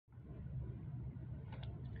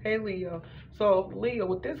Hey Leo. So Leo,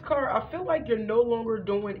 with this card, I feel like you're no longer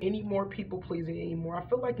doing any more people pleasing anymore. I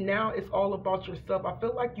feel like now it's all about yourself. I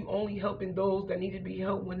feel like you only helping those that need to be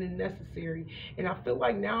helped when it's necessary. And I feel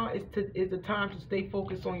like now is the time to stay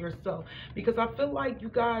focused on yourself. Because I feel like you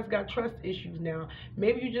guys got trust issues now.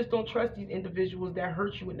 Maybe you just don't trust these individuals that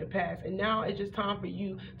hurt you in the past. And now it's just time for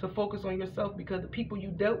you to focus on yourself because the people you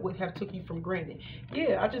dealt with have took you for granted.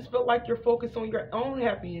 Yeah, I just feel like you're focused on your own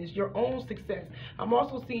happiness, your own success. I'm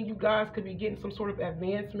also seeing you guys could be getting some sort of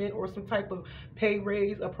advancement or some type of pay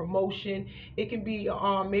raise, a promotion. It can be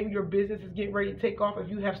maybe your business is getting ready to take off if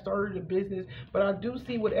you have started a business. But I do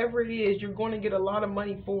see whatever it is, you're going to get a lot of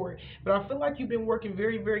money for it. But I feel like you've been working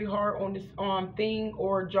very, very hard on this thing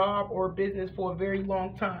or job or business for a very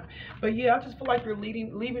long time. But yeah, I just feel like you're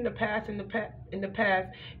leaving the past in the past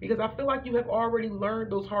because I feel like you have already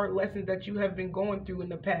learned those hard lessons that you have been going through in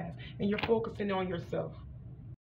the past, and you're focusing on yourself.